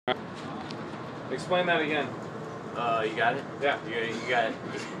Explain that again. You got it? Yeah. You got it.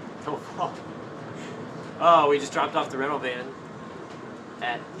 Don't fall. Oh, we just dropped off the rental van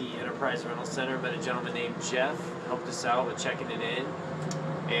at the Enterprise Rental Center. Met a gentleman named Jeff. Helped us out with checking it in.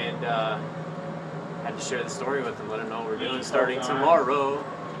 And had to share the story with him. Let him know what we're doing starting tomorrow.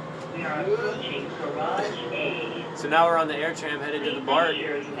 We are approaching Garage A. So now we're on the air tram headed to the BART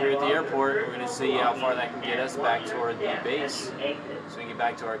here at the airport. We're going to see how far that can get us back toward the base so we can get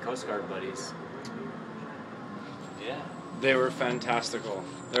back to our Coast Guard buddies. Yeah. They were fantastical.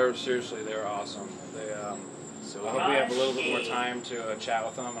 They were awesome. They, So I hope we have a little bit more time to chat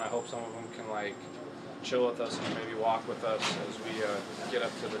with them, and I hope some of them can like chill with us and maybe walk with us as we get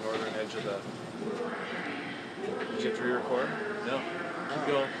up to the northern edge of the. Did you have to re-record? No. Keep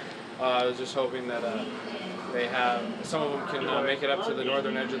going. I was just hoping that some of them can make it up to the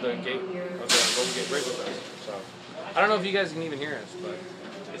northern edge of the gate of the Golden Gate Bridge with us. So I don't know if you guys can even hear us, but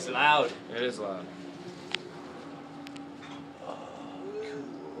It's loud. it is loud.